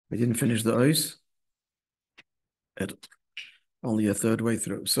We didn't finish the ois. Only a third way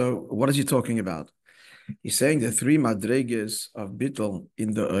through. So what is he talking about? He's saying the three madreges of bittul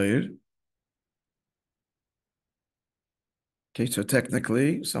in the oir. Okay, so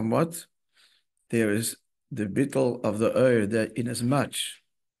technically, somewhat, there is the bittul of the oir that in as much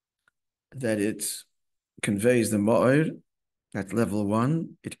that it conveys the ma'ir at level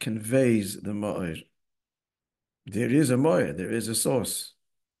 1, it conveys the ma'ir. There is a ma'ir, there is a source.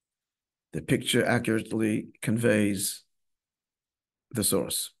 The picture accurately conveys the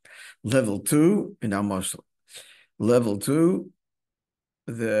source. Level 2 in our marshal. Level 2,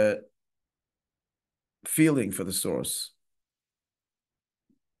 the feeling for the source.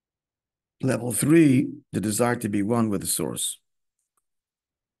 Level 3, the desire to be one with the source.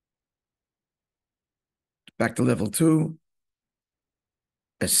 Back to level 2,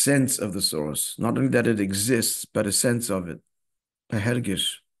 a sense of the source. Not only that it exists, but a sense of it. A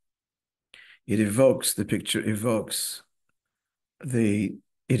hergish. It evokes, the picture evokes it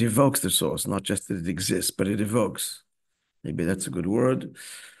evokes the source, not just that it exists, but it evokes. Maybe that's a good word.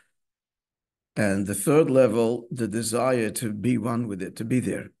 And the third level, the desire to be one with it, to be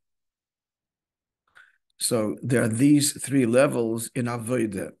there. So there are these three levels in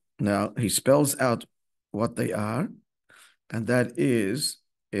Avodah. Now, he spells out what they are, and that is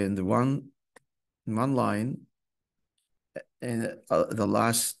in the one line, in the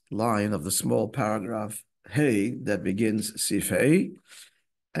last line of the small paragraph, hey, that begins Sif Hey.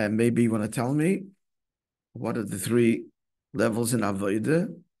 And maybe you want to tell me what are the three levels in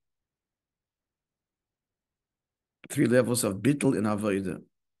Avodah? Three levels of bittul in Avodah.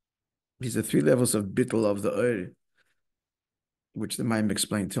 These are three levels of bittul of the oir, which the Maim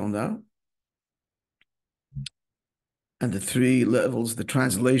explained till now. And the three levels, the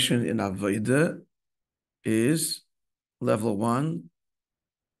translation in Avodah is level 1.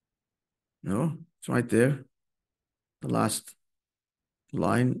 No, it's right there. The last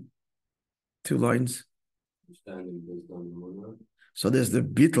line, 2 lines. So there's the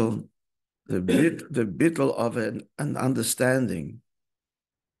bittul, the bittul of an understanding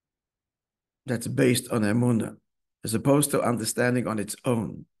that's based on emunah, as opposed to understanding on its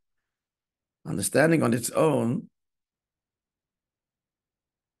own. Understanding on its own,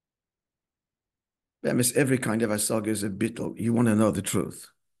 that means every kind of asaga is a bittul. You want to know the truth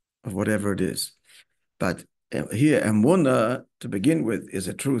of whatever it is. But here, emunah, to begin with, is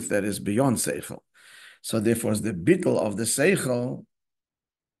a truth that is beyond seichel. So therefore, it's the bittul of the seichel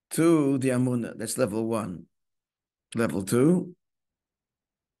to the emunah. That's level 1. Level 2,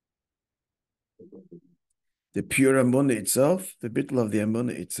 the pure emunah itself, the bittul of the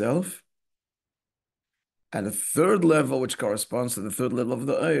emunah itself. And the third level, which corresponds to the third level of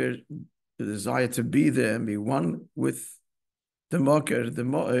the oir, the desire to be there and be one with the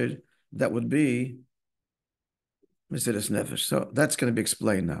ma'ir, that would be Mesiras Nefesh. So that's going to be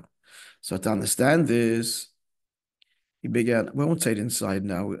explained now. So to understand this, he began, we won't say it inside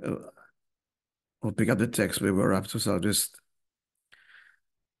now. We'll pick up the text where we're up to, so I'll just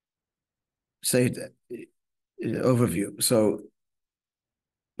say it in overview. So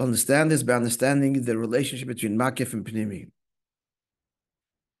understand this by understanding the relationship between Makif and Pnimi.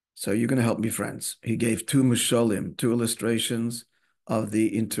 So you're going to help me, friends. He gave 2 mishalim, 2 illustrations of the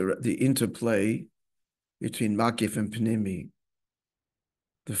interplay between Makif and Pnimi.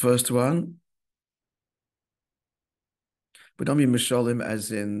 The first one, we don't mean mishalim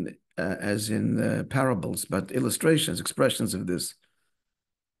as in parables, but illustrations, expressions of this.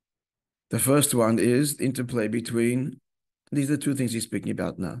 The first one is the interplay between, these are 2 things he's speaking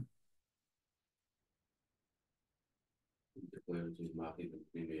about now.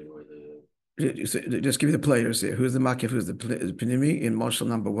 Just give me the players here. Who's the Makif, who's the Pnimi in Marshal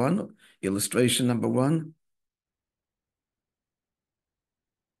number 1, illustration number 1?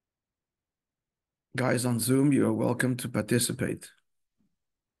 Guys on Zoom, you are welcome to participate.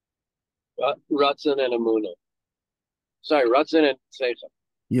 Ratzon and Amunah. Sorry, Ratzon and Seichel.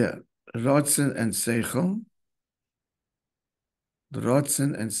 Yeah, Ratzon and Seichel.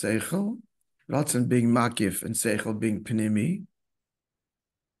 Ratzon and Seichel. Ratzon being Makif and Seichel being Pnimi.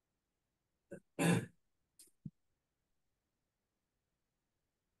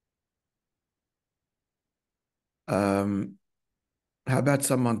 How about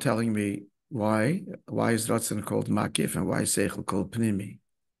someone telling me why is Ratzon called Makif and why is Seichel called Pnimi?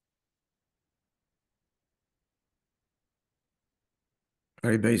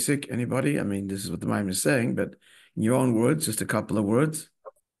 Very basic. Anybody? I mean, this is what the Maimon is saying, but in your own words, just a couple of words.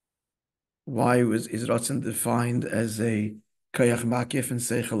 Why is Ratzon defined as a Koyach Makif and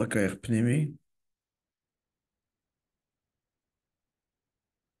Seichel a Koyach Pnimi?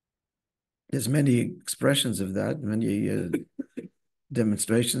 There's many expressions of that, many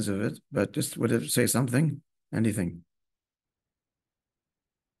demonstrations of it, but just would it say something? Anything?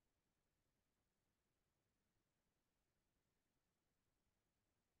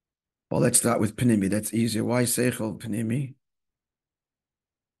 Well, let's start with Panimi. That's easier. Why Seichel Panimi?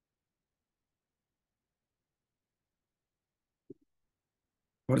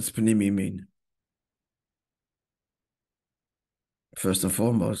 What does Panimi mean? First and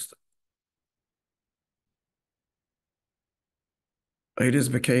foremost, it is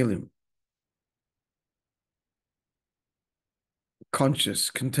Bekalim. Conscious,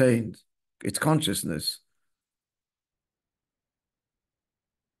 contained. It's consciousness.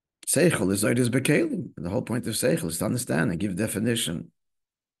 Seichel is Oides Bekalim. The whole point of Seichel is to understand and give definition.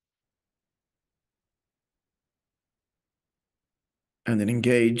 And then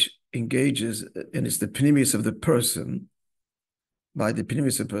engages, and it's the pneumius of the person. By the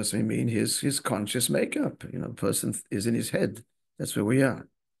pneumius of the person, we mean his conscious makeup. You know, the person is in his head. That's where we are.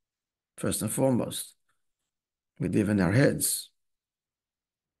 First and foremost, we live in our heads.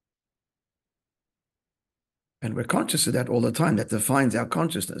 And we're conscious of that all the time. That defines our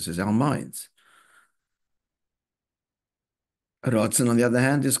consciousness, is our minds. Ratzon, on the other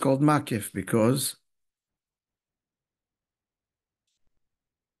hand, is called makif because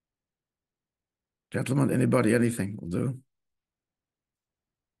gentlemen, anybody, anything will do.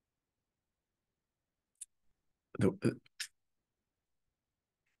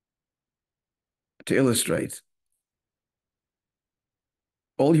 To illustrate,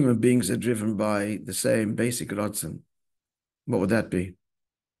 all human beings are driven by the same basic ratzon. What would that be?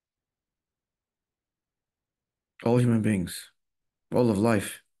 All human beings, all of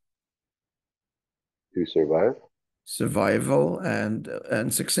life. To survive? Survival and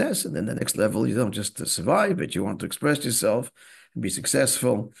success. And then the next level, you don't just survive, but you want to express yourself and be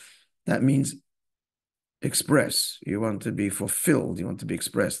successful. That means express. You want to be fulfilled. You want to be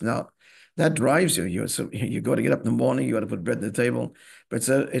expressed. Now, that drives you. You got to get up in the morning. You got to put bread on the table. But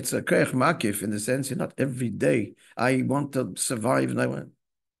it's a koach makif in the sense you're not every day. I want to survive, and I want.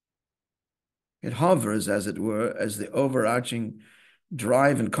 It hovers, as it were, as the overarching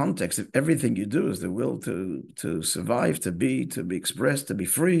drive and context of everything you do is the will to survive, to be expressed, to be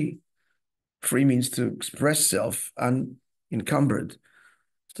free. Free means to express self unencumbered.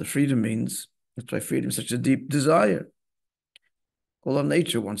 So freedom means, that's why freedom is such a deep desire. All of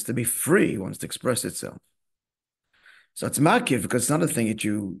nature wants to be free, wants to express itself. So it's makif because it's not a thing that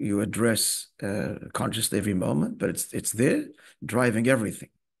you address consciously every moment, but it's there, driving everything.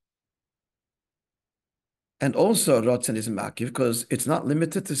 And also, Ratzon is makif because it's not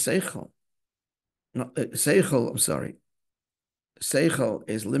limited to seichel. Seichel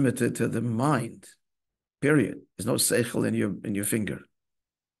is limited to the mind. Period. There's no seichel in your finger.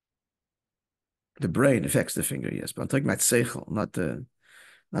 The brain affects the finger, yes, but I'm talking about seichel, not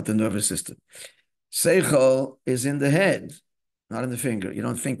the nervous system. Seichel is in the head, not in the finger. You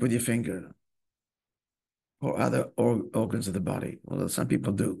don't think with your finger or other organs of the body. Well, some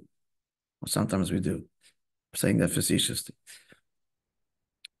people do. Or sometimes we do. I'm saying that facetiously,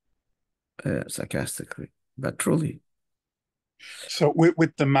 sarcastically, but truly. So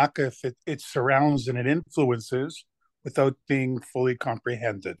with the makif, it surrounds and it influences without being fully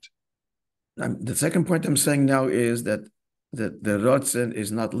comprehended. The second point I'm saying now is that the Ratzon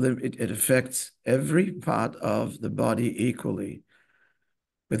is not limited. It affects every part of the body equally.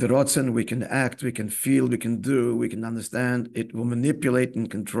 With the Ratzon, we can act, we can feel, we can do, we can understand. It will manipulate and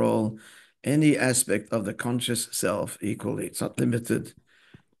control any aspect of the conscious self equally. It's not limited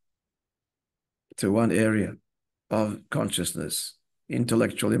to one area of consciousness,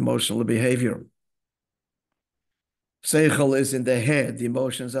 intellectual, emotional, behavior. Seichel is in the head. The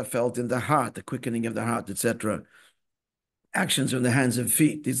emotions are felt in the heart, the quickening of the heart, etc. Actions are in the hands and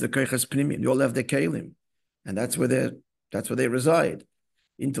feet. These are the koachas pnimim. You all have the kelim, and that's where they reside.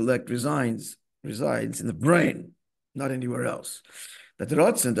 Intellect resides in the brain, not anywhere else. But the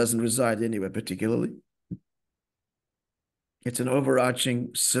Ratzon doesn't reside anywhere particularly. It's an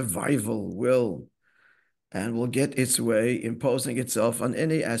overarching survival will, and will get its way, imposing itself on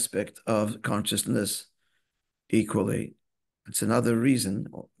any aspect of consciousness equally. It's another reason,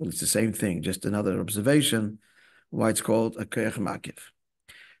 well, it's the same thing, just another observation, why it's called a koach makif.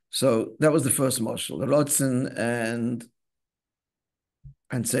 So that was the first moshel, the Ratzon and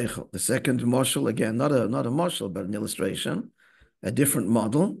seichel. The second moshel, again, not a moshel, but an illustration, a different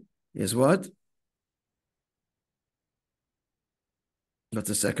model, is what? That's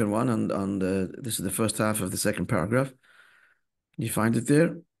the second one, this is the first half of the second paragraph. You find it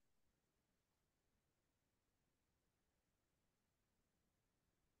there?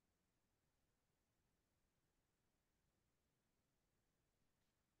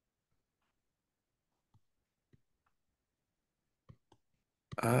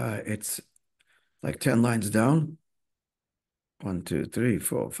 It's like 10 lines down. 1, 2, 3,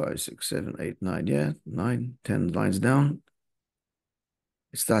 4, 5, 6, 7, 8, 9. Yeah, 9, 10 lines down.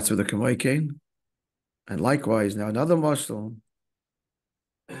 It starts with a kamoikain. And likewise, now another mashal.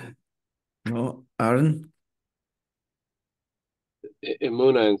 No, Aaron.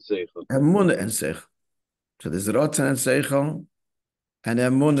 Emuna and Seichel. Emuna and Seichel. So there's Rotzen and Seichel and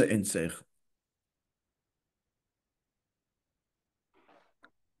Emuna in Seichel.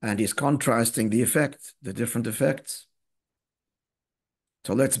 And he's contrasting the effect, the different effects.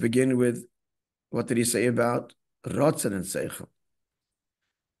 So let's begin with, what did he say about Rotzen and Seichel?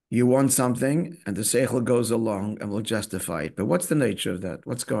 You want something, and the Seichel goes along and will justify it. But what's the nature of that?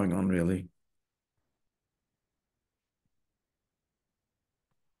 What's going on, really?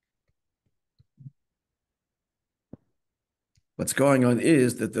 What's going on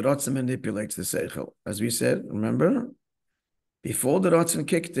is that the Rotzen manipulates the Seichel. As we said, remember? Before the Rotzen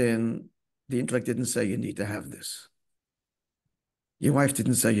kicked in, the intellect didn't say, you need to have this. Your wife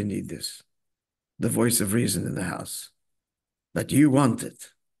didn't say, you need this. The voice of reason in the house. But you want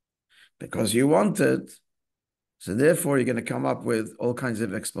it. Because you want it, so therefore you're going to come up with all kinds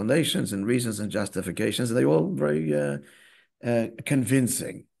of explanations and reasons and justifications. And they're all very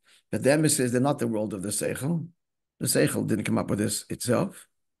convincing. But the emphasis is they're not the world of the Seichel. The Seichel didn't come up with this itself.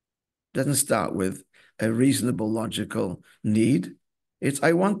 It doesn't start with a reasonable, logical need. It's,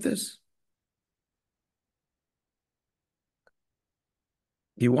 I want this.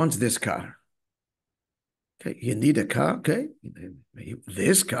 He wants this car. Okay, you need a car, okay?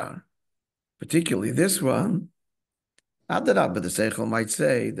 This car, particularly this one. But the Seichel might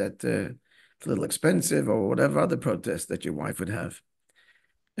say that it's a little expensive or whatever other protest that your wife would have.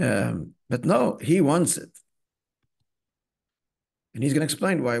 But no, he wants it. And he's going to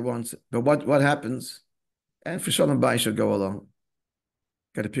explain why he wants it. But what happens? And for Shalom Bay should go along.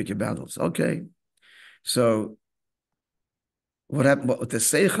 Got to pick your battles. Okay. So what happened? What the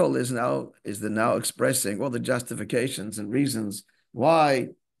Seichel is now expressing all the justifications and reasons why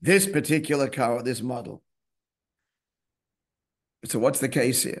this particular car or this model. So what's the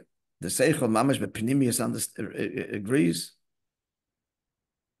case here? The Seichel Mamash B'Pnimius agrees.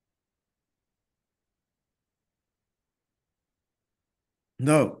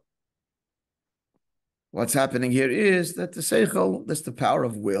 No. What's happening here is that the Seichel, that's the power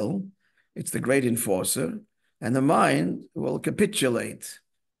of will. It's the great enforcer. And the mind will capitulate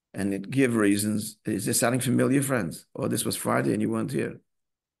and it give reasons. Is this sounding familiar, friends? Or this was Friday and you weren't here?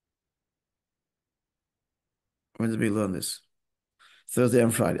 When did we learn this? Thursday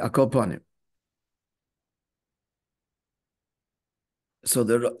and Friday. I'll call upon him. So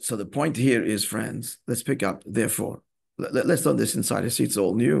the point here is, friends, let's pick up, therefore. Let's learn this inside. I see it's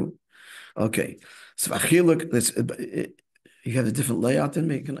all new. Okay. So look, you have a different layout than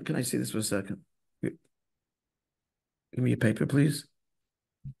me. Can I see this for a second? Give me a paper, please.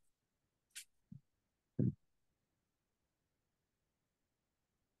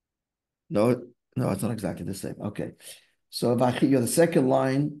 No, it's not exactly the same. Okay. So you're the second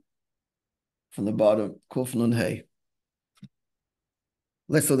line from the bottom, Kuf Nun Hey.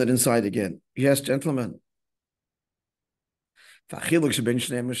 Let's throw that inside again. Yes, gentlemen. What the difference between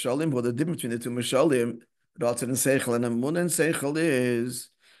the two Mishalim, Rotzen and Seichel, and Emunah and Seichel is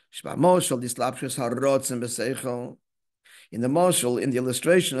in the Moshel, in the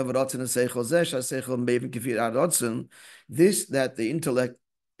illustration of Rotzen and Seichel, this that the intellect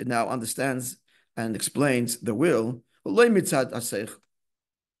now understands and explains the will,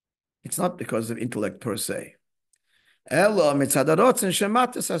 it's not because of intellect per se. The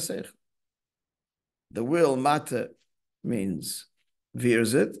will, mata, means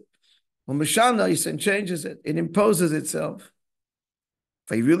veers it. Mishana, he said, changes it. It imposes itself.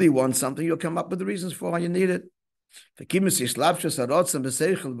 If you really want something, you'll come up with the reasons for why you need it. Since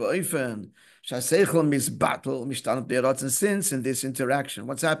in this interaction,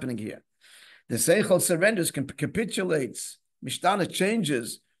 what's happening here? The Seichel surrenders, capitulates, Mishtana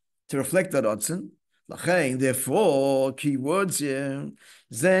changes to reflect the Rotzen. Therefore, key words here,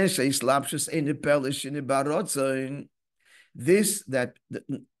 this that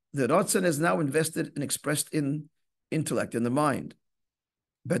the Rotzen is now invested and expressed in intellect, in the mind.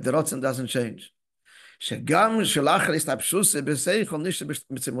 But the Rotzen doesn't change. It's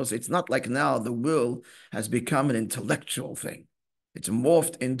not like now the will has become an intellectual thing. It's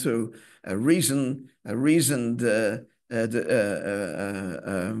morphed into a reasoned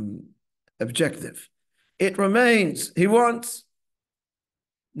objective. It remains. He wants.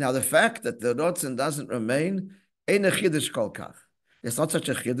 Now, the fact that the Rotzen doesn't remain, ain't a chiddush kol kach. It's not such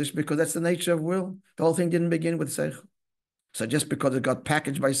a chiddush because that's the nature of will. The whole thing didn't begin with Seichel. So just because it got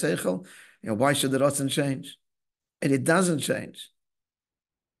packaged by seichel, why should the Ratzon change? And it doesn't change.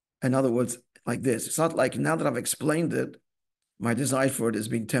 In other words, like this, it's not like now that I've explained it, my desire for it is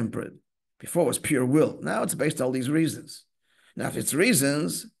being tempered. Before it was pure will. Now it's based on all these reasons. Now, if it's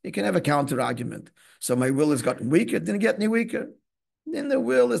reasons, you can have a counter argument. So my will has gotten weaker, it didn't get any weaker. Then the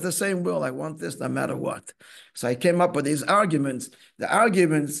will is the same will. I want this no matter what. So I came up with these arguments. The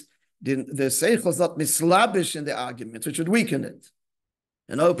arguments, the seichel is not mislabish in the arguments, which would weaken it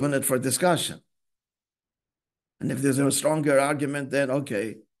and open it for discussion. And if there's a stronger argument, then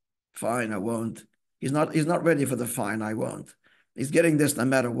okay, fine, I won't. He's not ready for the fine, I won't. He's getting this no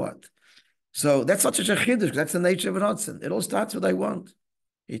matter what. So that's such a chiddush. That's the nature of Ratzon. It all starts with I want.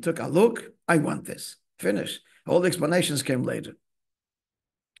 He took a look, I want this. Finish. All the explanations came later.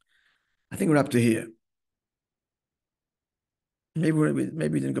 I think we're up to here. Maybe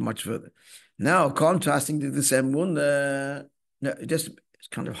we didn't go much further. Now, contrasting to the same one, just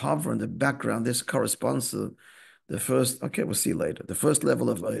kind of hover in the background. This corresponds to the first. Okay, we'll see later. The first level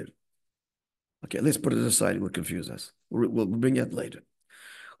of Eir. Okay, let's put it aside. It will confuse us. We'll bring it later.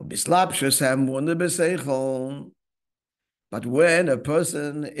 But when a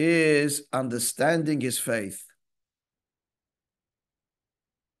person is understanding his faith,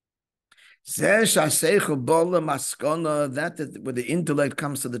 that where the intellect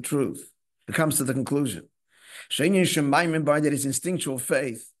comes to the truth, it comes to the conclusion. That is instinctual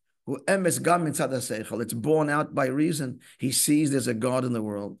faith. It's born out by reason. He sees there's a God in the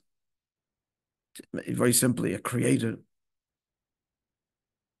world. Very simply, a creator.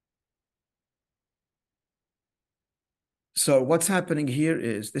 So what's happening here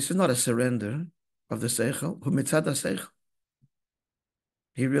is, this is not a surrender of the seichel.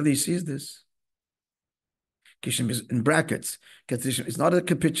 He really sees this. Kishim is in brackets. It's not a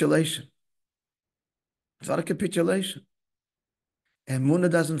capitulation. It's not a capitulation. And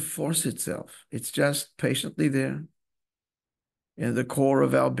Emunah doesn't force itself. It's just patiently there in the core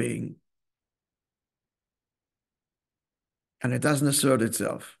of our being. And it doesn't assert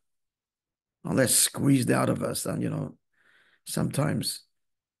itself unless squeezed out of us. And, sometimes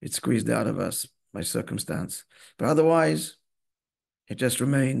it's squeezed out of us by circumstance. But otherwise, it just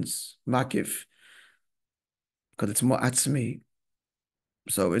remains makif because it's more atzmi.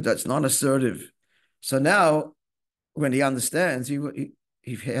 So that's not assertive. So now, when he understands, he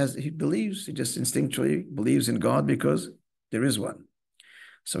believes. He just instinctually believes in God because there is one.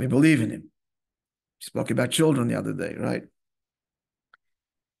 So we believe in him. We spoke about children the other day, right?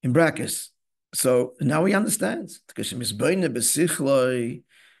 In brackets. So now he understands.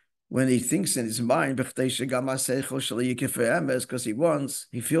 When he thinks in his mind, because he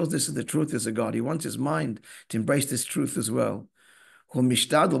feels this is the truth as a God. He wants his mind to embrace this truth as well. What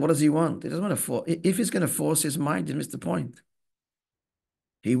does he want? He doesn't want to force. If he's going to force his mind, he missed the point.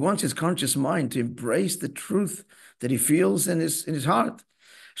 He wants his conscious mind to embrace the truth that he feels in his heart.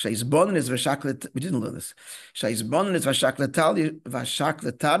 We didn't learn this.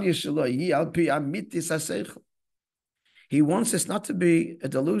 He wants this not to be a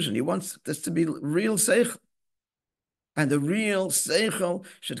delusion. He wants this to be real seichel. And the real seichel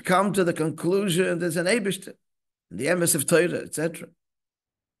should come to the conclusion there's an Eibishter, the emes of Torah, etc.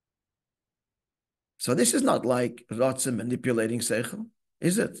 So this is not like Ratzon manipulating seichel,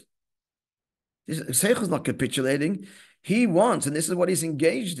 is it? Seichel is not capitulating. He wants, and this is what he's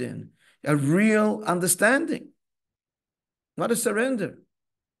engaged in, a real understanding, not a surrender.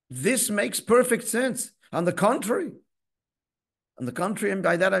 This makes perfect sense. On the contrary, and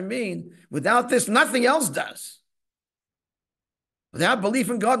by that I mean, without this, nothing else does. Without belief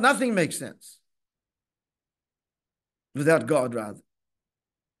in God, nothing makes sense. Without God, rather.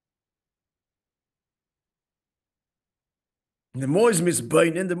 The more he's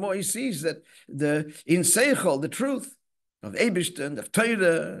misbeinen, the more he sees that in seichel, the truth of Eibishter, of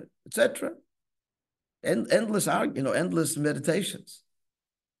Torah, etc. Endless meditations.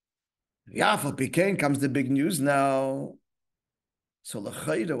 Yafal Pikein comes the big news now. So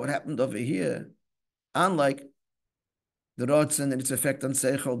l'chayda, what happened over here, unlike the Ratzon and its effect on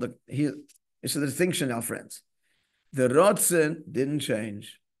seichel, it's a distinction now, friends. The Ratzon didn't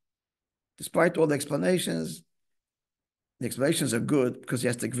change. Despite all the explanations are good because he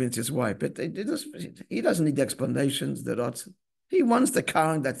has to convince his wife, but he doesn't need the explanations, the Ratzon. He wants the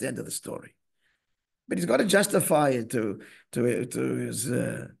current, that's the end of the story. But he's got to justify it to his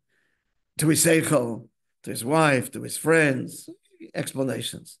seichel, to his wife, to his friends,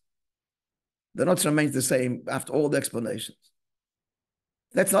 explanations. The Ratzon remains the same after all the explanations.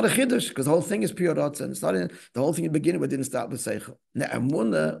 That's not a chiddush because the whole thing is pure Ratzon. It's not the whole thing in the beginning didn't start with seichel. Now,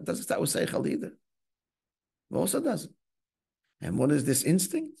 Emunah doesn't start with seichel either. It also doesn't. And what is this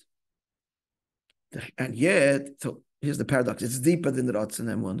instinct? And yet, so here's the paradox. It's deeper than the Ratzon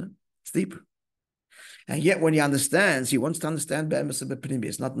Emunah. It's deeper. And yet when he understands, he wants to understand Be'emes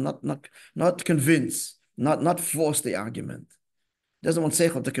B'Pnimius, not convince, not force the argument. He doesn't want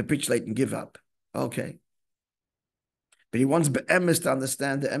Seichel to capitulate and give up. Okay. But he wants Be'emes to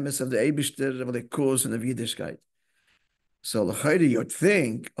understand the emes of the Eibishter, of the Kurs, and of Yiddishkeit. So L'chayri, you'd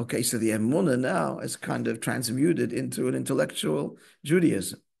think, okay, so the Emunah now is kind of transmuted into an intellectual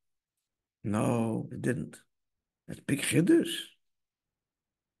Judaism. No, it didn't. That's big Chiddush.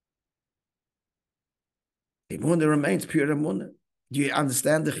 Emunah remains pure Emunah. Do you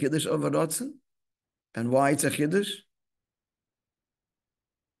understand the Chiddush of a Ratzon? And why it's a Chiddush?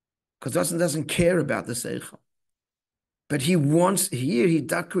 Because Ratzon doesn't care about the Seichel. But he wants,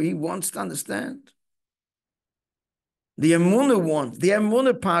 he wants to understand. The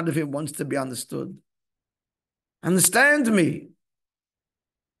Emunah part of him wants to be understood. Understand me.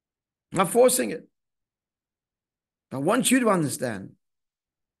 I'm not forcing it. I want you to understand.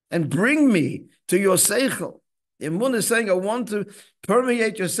 And bring me to your Seichel. The Emunah is saying, I want to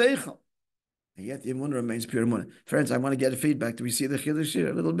permeate your Seichel. And yet the Emunah remains pure Emunah. Friends, I want to get a feedback. Do we see the Chiddush here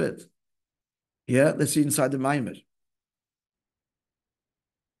a little bit? Yeah, let's see inside the Maamar.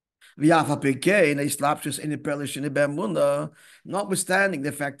 Notwithstanding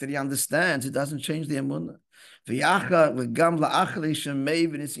the fact that he understands, it doesn't change the Emunah.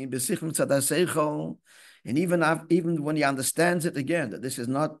 And even when he understands it again, that this is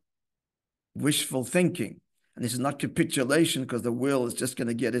not wishful thinking, and this is not capitulation because the will is just going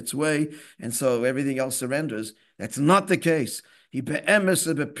to get its way, and so everything else surrenders. That's not the case. He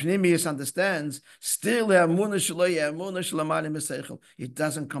be'emes understands, still he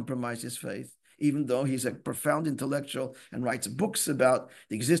doesn't compromise his faith, even though he's a profound intellectual and writes books about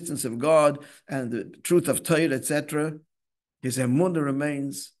the existence of God and the truth of Torah, etc. His emunah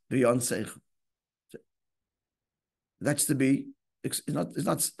remains beyond seichel. That's to be, it's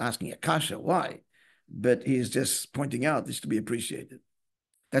not asking a kasha, why? But he is just pointing out this to be appreciated.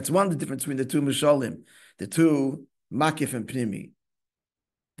 That's one the difference between the two Mishalim, the two Makif and Pnimi.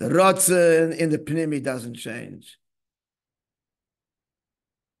 The Ratzon in the Pnimi doesn't change.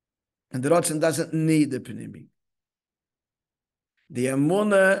 And the Ratzon doesn't need the Pnimi. The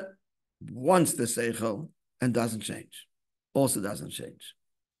Emunah wants the Seichel and doesn't change. Also doesn't change.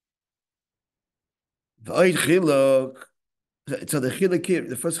 So the chiluk here,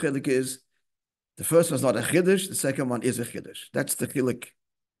 the first chiluk is, the first one's not a chiddush, the second one is a chiddush. That's the chiluk.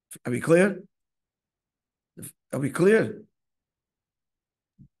 Are we clear? Are we clear?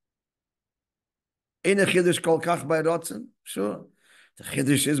 In a chiddush kol kach by Ratzon? Sure. The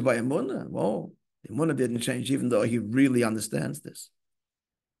chiddush is by Emunah. Whoa. The Emunah didn't change, even though he really understands this.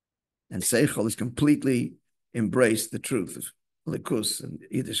 And Seichel is completely embraced the truth of Likus and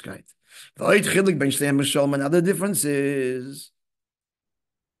Yiddishkeit. Another difference is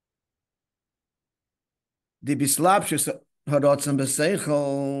the bislapshus haratzon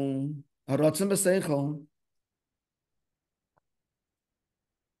b'seichel. Haratzon b'seichel.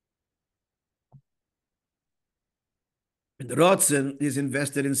 When the ratzon is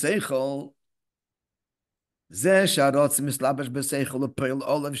invested in seichel, zeh sharatzon mislabash b'seichel lepeil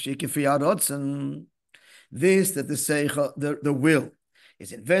olav shikifi haratzon. This that the seichel, the will,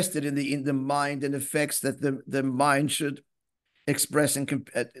 is invested in the mind and effects that the mind should express and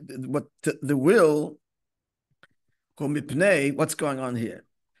what the will. What's going on here?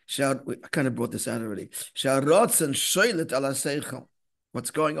 I kind of brought this out already.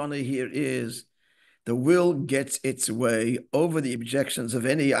 What's going on here is the will gets its way over the objections of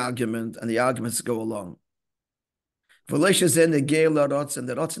any argument, and the arguments go along. And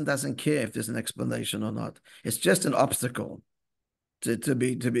the Ratzon doesn't care if there's an explanation or not. It's just an obstacle to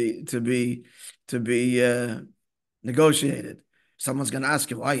be negotiated. Someone's going to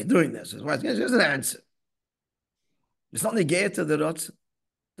ask you, why are you doing this? There's an answer. It's not negated to the Ratzon.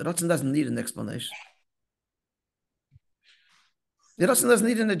 The Ratzon doesn't need an explanation. The Ratzon doesn't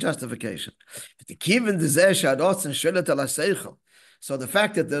need any justification. So the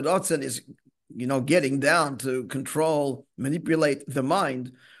fact that the Ratzon is, getting down to control, manipulate the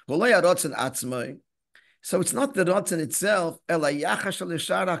mind, so it's not the Ratzon itself.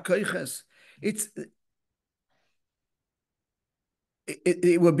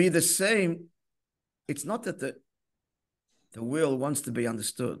 It will be the same. It's not that the will wants to be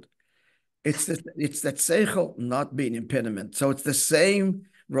understood. It's that seichel not being impediment. So it's the same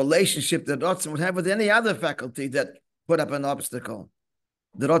relationship that Ratzon would have with any other faculty that put up an obstacle.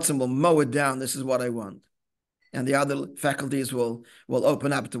 The Ratzon will mow it down. This is what I want. And the other faculties will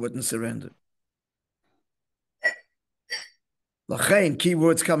open up to it and surrender. Lachain, key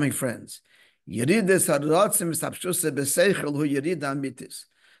words coming, friends. So when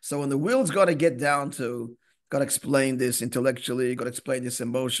the will's got to get down to, got to explain this intellectually, got to explain this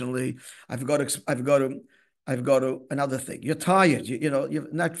emotionally. I've got to. Another thing. You're tired.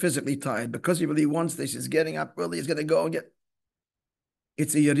 You're not physically tired because he really wants this. He's getting up early. He's going to go and get.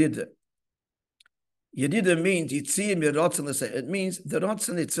 It's a yerida. Yerida means yitziyim yerotzen. It means the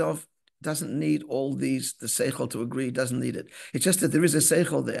rotzen itself doesn't need all these, the seichel to agree, doesn't need it. It's just that there is a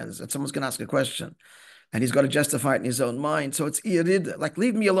seichel there, and someone's going to ask a question, and he's got to justify it in his own mind. So it's yerida. Like,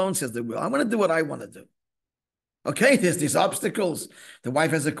 leave me alone, says the will. I want to do what I want to do. Okay, there's these obstacles. The wife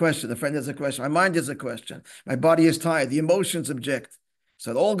has a question. The friend has a question. My mind has a question. My body is tired. The emotions object.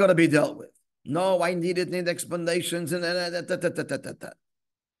 So it's all got to be dealt with. No, I need explanations. And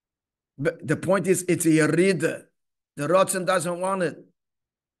But the point is, it's a yerida. The rotzen doesn't want it.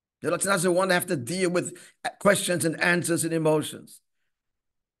 The rotzen doesn't want to have to deal with questions and answers and emotions.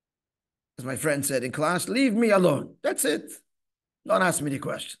 As my friend said in class, leave me alone. That's it. Don't ask me any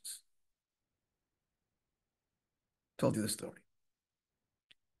questions. Told you the story.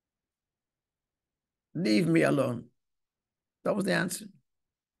 Leave me alone. That was the answer.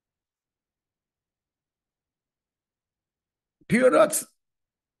 Pure rotzen.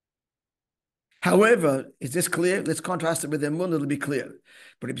 However, is this clear? Let's contrast it with emunah, it'll be clear.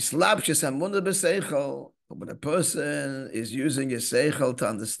 But if slapshis emunah b'seichel, when a person is using his seichel to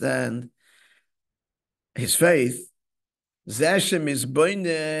understand his faith, zeshem is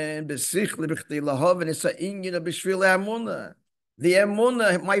boinen b'sichli b'chti lahov, and it's a inyan b'shvil emunah. The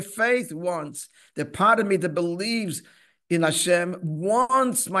emunah, my faith wants, the part of me that believes in Hashem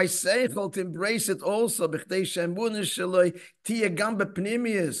wants my seichel to embrace it also. B'chtei shemunah shaloi tiyeh gam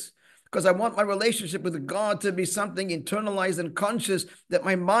b'pnimius. Because I want my relationship with God to be something internalized and conscious that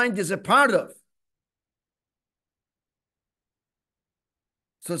my mind is a part of.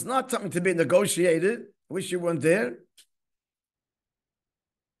 So it's not something to be negotiated. I wish you weren't there.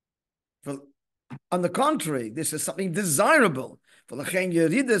 On the contrary, this is something desirable. The rotzen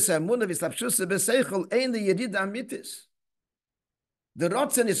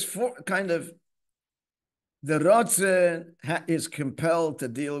is the rotzen is compelled to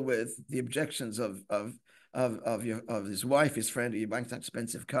deal with the objections of his wife, his friend. He buys an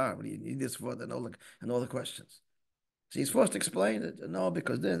expensive car. What do you need this for? And all the questions. So he's forced to explain it. No,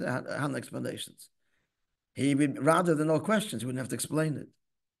 because there are no explanations. He would, rather than no questions, he wouldn't have to explain it.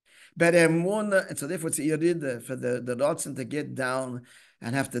 But and so therefore it's a yerida for the rotzen to get down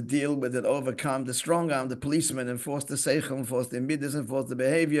and have to deal with it, overcome the strong arm, the policeman, enforce the seichel, enforce the midas, enforce the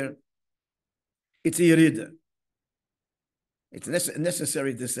behavior. It's a yerida. It's a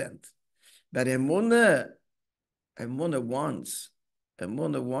necessary descent. But emunah wants,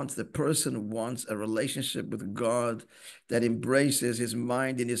 the person wants a relationship with God that embraces his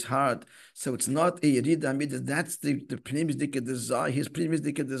mind and his heart. So it's not a yerida midas. That's the pnimisdika desire, his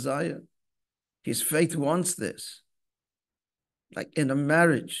pnimisdika desire. His faith wants this. Like in a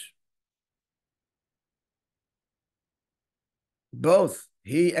marriage. Both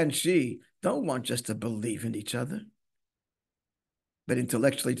he and she don't want just to believe in each other, but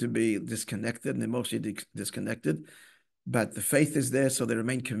intellectually to be disconnected and emotionally disconnected. But the faith is there, so they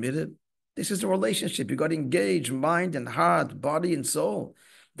remain committed. This is a relationship. You got to engage mind and heart, body and soul.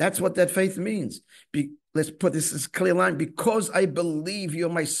 That's what that faith means. Let's put this as a clear line. Because I believe you're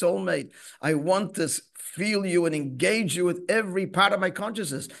my soulmate, I want to feel you and engage you with every part of my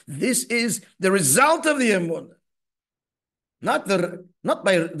consciousness. This is the result of the emunah. Not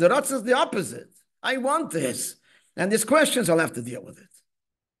by the rotzen is the opposite. I want this. And these questions, I'll have to deal with it.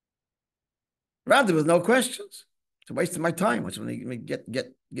 Rather with no questions. It's a waste of my time. Which when I get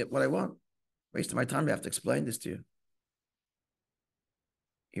what I want. Waste of my time to have to explain this to you.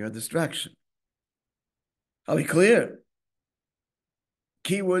 You're a distraction. Are we clear?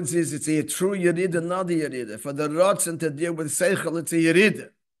 Keywords is it's a true yerida, not a yerida. For the rotzen to deal with seichel, it's a yerida.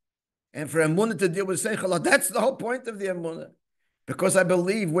 And for emunah to deal with seichel, that's the whole point of the emunah. Because I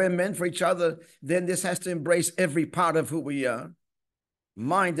believe we're meant for each other, then this has to embrace every part of who we are.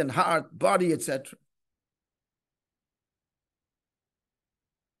 Mind and heart, body, etc.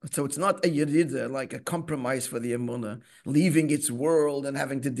 So it's not a yerida, like a compromise for the emunah, leaving its world and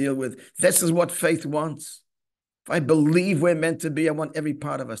having to deal with. This is what faith wants. If I believe we're meant to be, I want every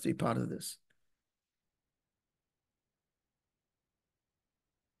part of us to be part of this.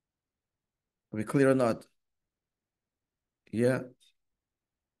 Are we clear or not? Yeah.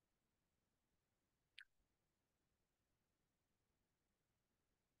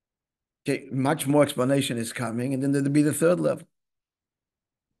 Okay, much more explanation is coming, and then there'll be the third level.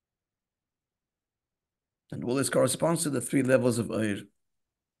 And all this corresponds to the 3 levels of Oir.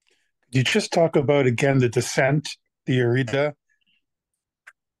 You just talk about again the descent, the Yerida,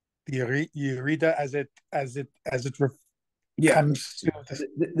 as it comes to this.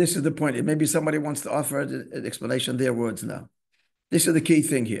 This is the point. Maybe somebody wants to offer an explanation, their words now. This is the key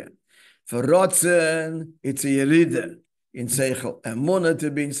thing here. For Rotzen, it's a Yerida in Seichel. And Mona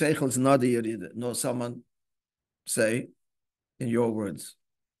to be in Seichel is not a Yerida. No, someone say in your words.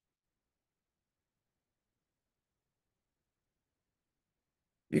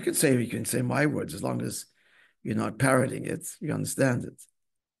 You can say my words as long as you're not parroting it. You understand it.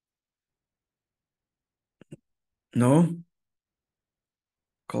 No?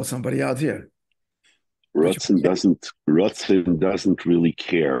 Call somebody out here. Rotzen doesn't really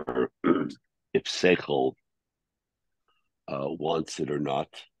care if Seichel wants it or not.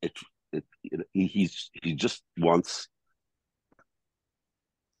 He just wants.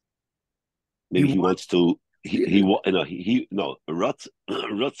 Maybe he wants to. Rotzen.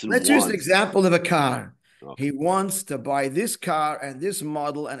 Let's use an example of a car. Okay. He wants to buy this car and this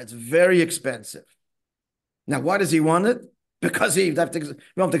model, and it's very expensive. Now, why does he want it? Because we don't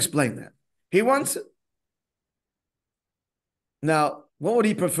have to explain that. He wants it. Now, what would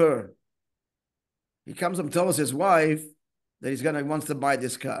he prefer? He comes up and tells his wife that he wants to buy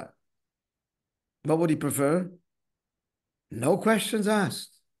this car. What would he prefer? No questions asked.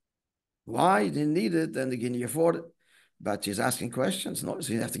 Why? He didn't need it, and can you afford it? But she's asking questions. No,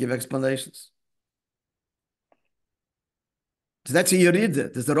 so you have to give explanations. So that's a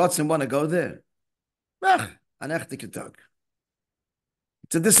Yerida. Does the Rotzen want to go there? It's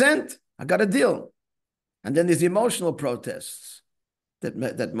a descent. I got a deal. And then there's the emotional protests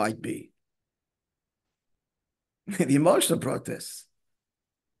that might be. The emotional protests.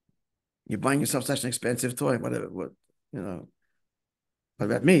 You're buying yourself such an expensive toy, whatever. What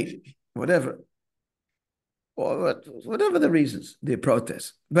about me? Whatever. Or whatever the reasons, the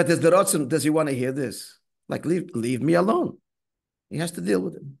protests. But does the Rotzen, does he want to hear this? Like, leave me alone. He has to deal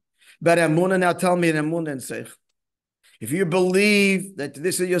with it. But Emunah, now tell me in Emunah and Seich. If you believe that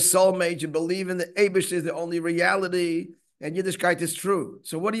this is your soulmate, you believe in the Eibush is the only reality, and Yiddishkeit is true.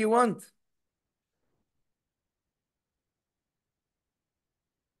 So what do you want?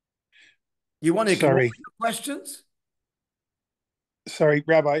 You want to ignore your questions? Sorry,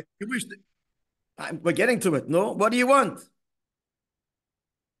 Rabbi. You wish we're getting to it. No? What do you want?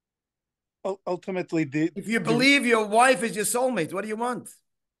 Ultimately, if you believe your wife is your soulmate, what do you want?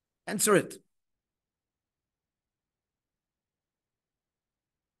 Answer it.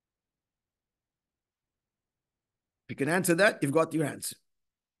 If you can answer that, you've got your answer.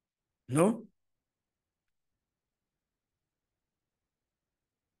 No?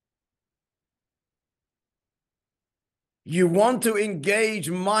 You want to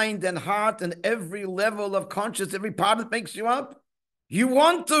engage mind and heart and every level of consciousness, every part that makes you up? You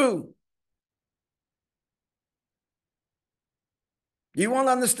want to. You want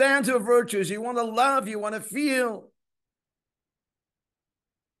to understand your virtues. You want to love. You want to feel.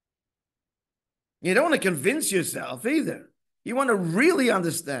 You don't want to convince yourself either. You want to really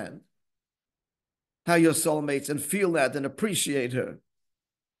understand how your soulmates and feel that and appreciate her.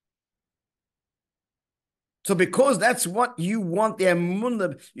 So because that's what you want, the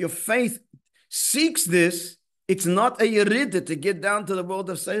emunah, your faith seeks this, it's not a yerida to get down to the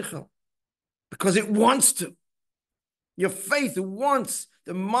world of seichel. Because it wants to. Your faith wants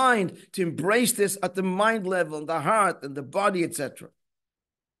the mind to embrace this at the mind level, the heart and the body, etc.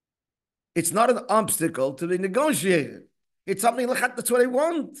 It's not an obstacle to be negotiated. It's something like that's what I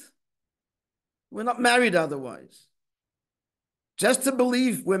want. We're not married otherwise. Just to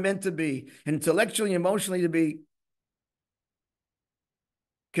believe we're meant to be, intellectually, emotionally to be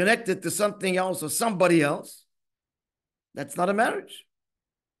connected to something else or somebody else, that's not a marriage.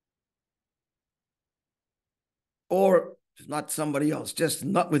 Or not somebody else, just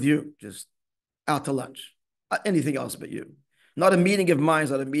not with you, just out to lunch. Anything else but you. Not a meeting of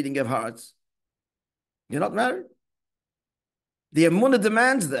minds, not a meeting of hearts. You're not married. The emunah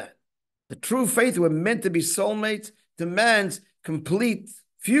demands that. The true faith, we're meant to be soulmates, demands complete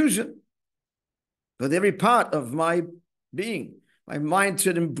fusion with every part of my being. My mind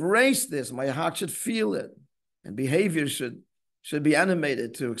should embrace this. My heart should feel it. And behavior should be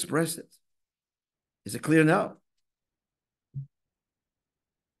animated to express it. Is it clear now?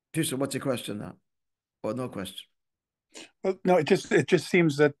 Tisha, what's your question now? Or no question? Well, no, it just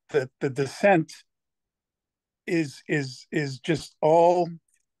seems that the descent is just all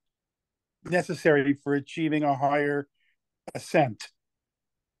necessary for achieving a higher ascent.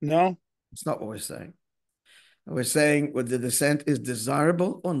 No? It's not what we're saying. We're saying whether the descent is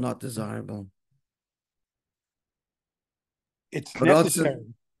desirable or not desirable. It's For necessary.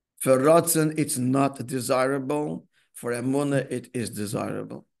 For Ratzon, it's not desirable. For Emunah, it is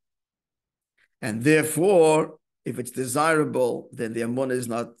desirable. And therefore, if it's desirable, then the Emunah is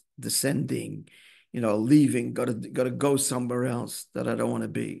not descending, leaving, got to go somewhere else that I don't want to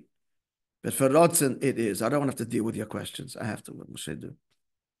be. But for Ratzon, it is. I don't have to deal with your questions. I have to. What must I do?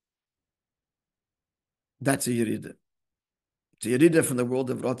 That's a Yerida. It's a Yerida from the world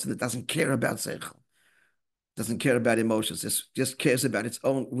of Ratzon that doesn't care about Seichel, doesn't care about emotions, just cares about its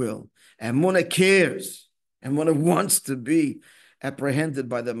own will. And Emunah cares. And Emunah wants to be apprehended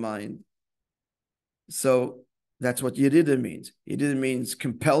by the mind. So that's what Yerida means. Yerida means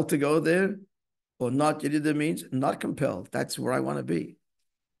compelled to go there, or not. Yerida means not compelled. That's where I want to be.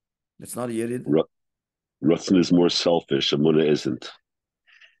 It's not a Yerida. Ratzon is more selfish. Emunah isn't.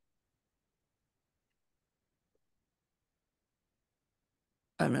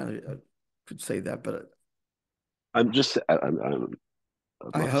 I mean, I could say that, but I'm not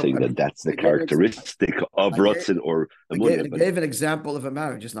saying that that's the characteristic of Ratzon or Emunah. I gave an example of a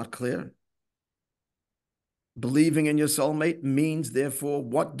marriage. It's not clear. Believing in your soulmate means, therefore,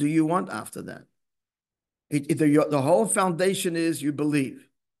 what do you want after that? The whole foundation is you believe.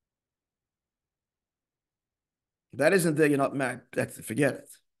 If that isn't there, you're not married. Forget it.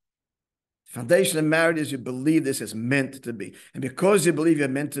 The foundation of marriage is you believe this is meant to be. And because you believe you're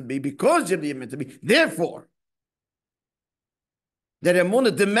meant to be, therefore, that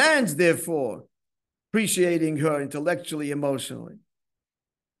Emunah demands, therefore, appreciating her intellectually, emotionally.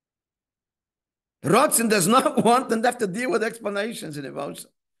 Ratzon does not want them to have to deal with explanations and emotions.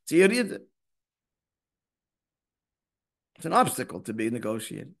 It's a Yerida. It's an obstacle to be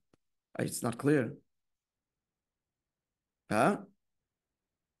negotiated. It's not clear. Huh?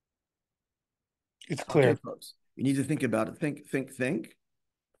 It's clear. Okay, folks. You need to think about it. Think.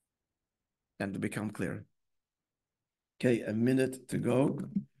 And to become clear. Okay, a minute to go.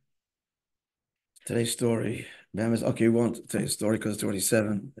 Today's story. Okay, we want today's story because it's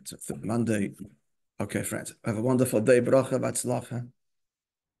 27. It's Monday. Okay, friends. Have a wonderful day. Bracha, batzlacha.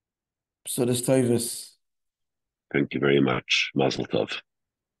 Psudas Toivus. Thank you very much. Mazel tov.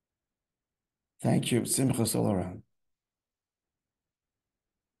 Thank you. Simchas all around.